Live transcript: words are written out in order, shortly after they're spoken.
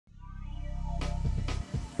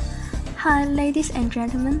Hi ladies and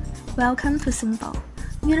gentlemen, welcome to Simple.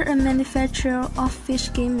 We are a manufacturer of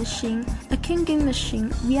fish game machine, a king game machine,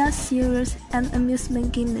 VR series and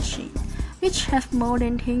amusement game machine, which have more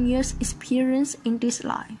than 10 years experience in this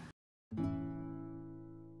line.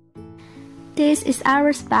 This is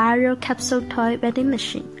our Supplier capsule toy vending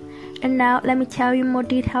machine, and now let me tell you more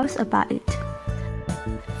details about it.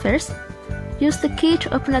 First, use the key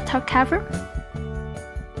to open the top cover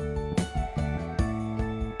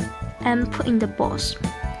and put in the balls,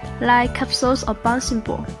 like capsules or bouncing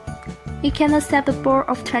ball. You can accept a ball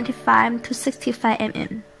of 25 to 65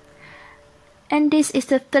 mm. And this is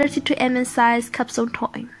the 32 mm size capsule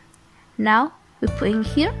toy. Now, we put in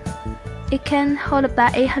here. It can hold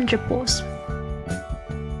about 800 balls.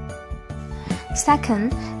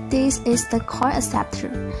 Second, this is the coin acceptor.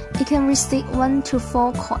 It can receive 1 to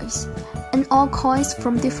 4 coins, and all coins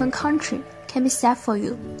from different countries can be set for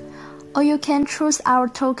you. Or you can choose our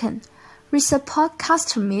token. We support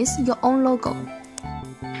customize your own logo.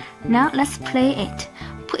 Now let's play it.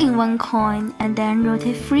 Put in 1 coin and then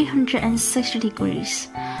rotate 360 degrees.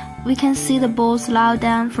 We can see the balls slide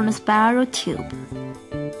down from the spiral tube.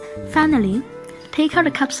 Finally, take out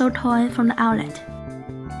the capsule toy from the outlet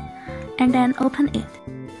and then open it,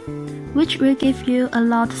 which will give you a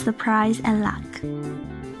lot of surprise and luck.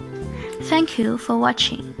 Thank you for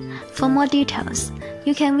watching. For more details,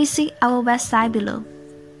 you can visit our website below.